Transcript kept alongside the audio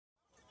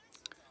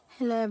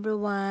Hello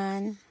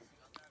everyone,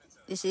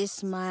 this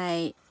is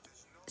my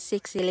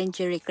Mssred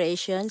Lingeries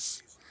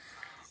creations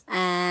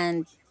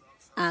and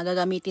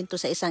gagamitin to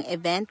sa isang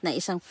event na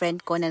isang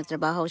friend ko na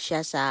nagtrabaho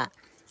siya sa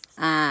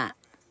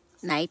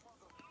night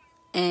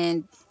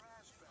and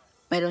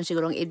mayroon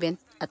sigurong event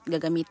at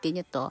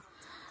gagamitin niya to.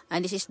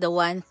 And this is the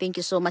one. Thank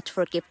you so much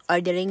for keep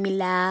ordering me,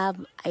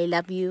 love. I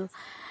love you.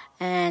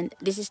 And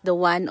this is the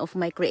one of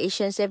my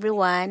creations,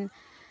 everyone.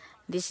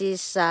 This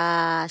is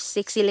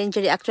sexy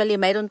lingerie. Actually,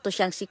 mayroon to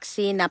siyang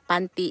sexy na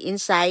panty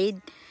inside.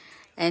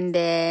 And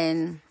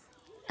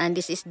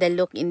this is the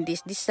look in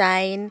this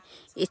design.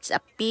 It's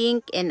a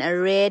pink and a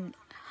red.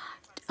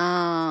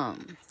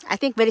 I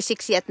think very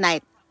sexy at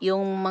night.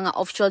 Yung mga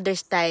off-shoulder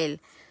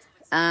style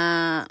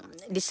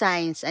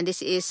designs. And this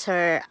is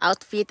her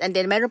outfit. And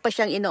then, mayroon pa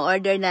siyang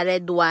in-order na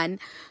red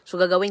one. So,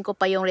 gagawin ko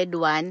pa yung red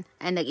one.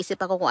 And nag-isip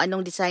ako kung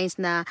anong designs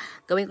na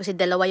gawin ko, kasi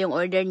dalawa yung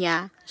order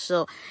niya.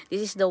 So,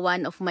 this is the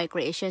one of my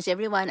creations,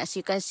 everyone. As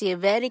you can see,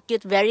 very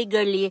cute, very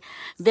girly,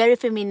 very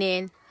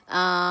feminine,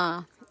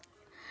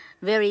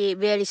 very,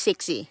 very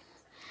sexy.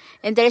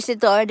 And there's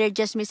it to order.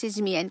 Just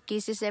message me and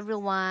kisses,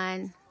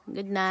 everyone.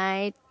 Good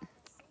night.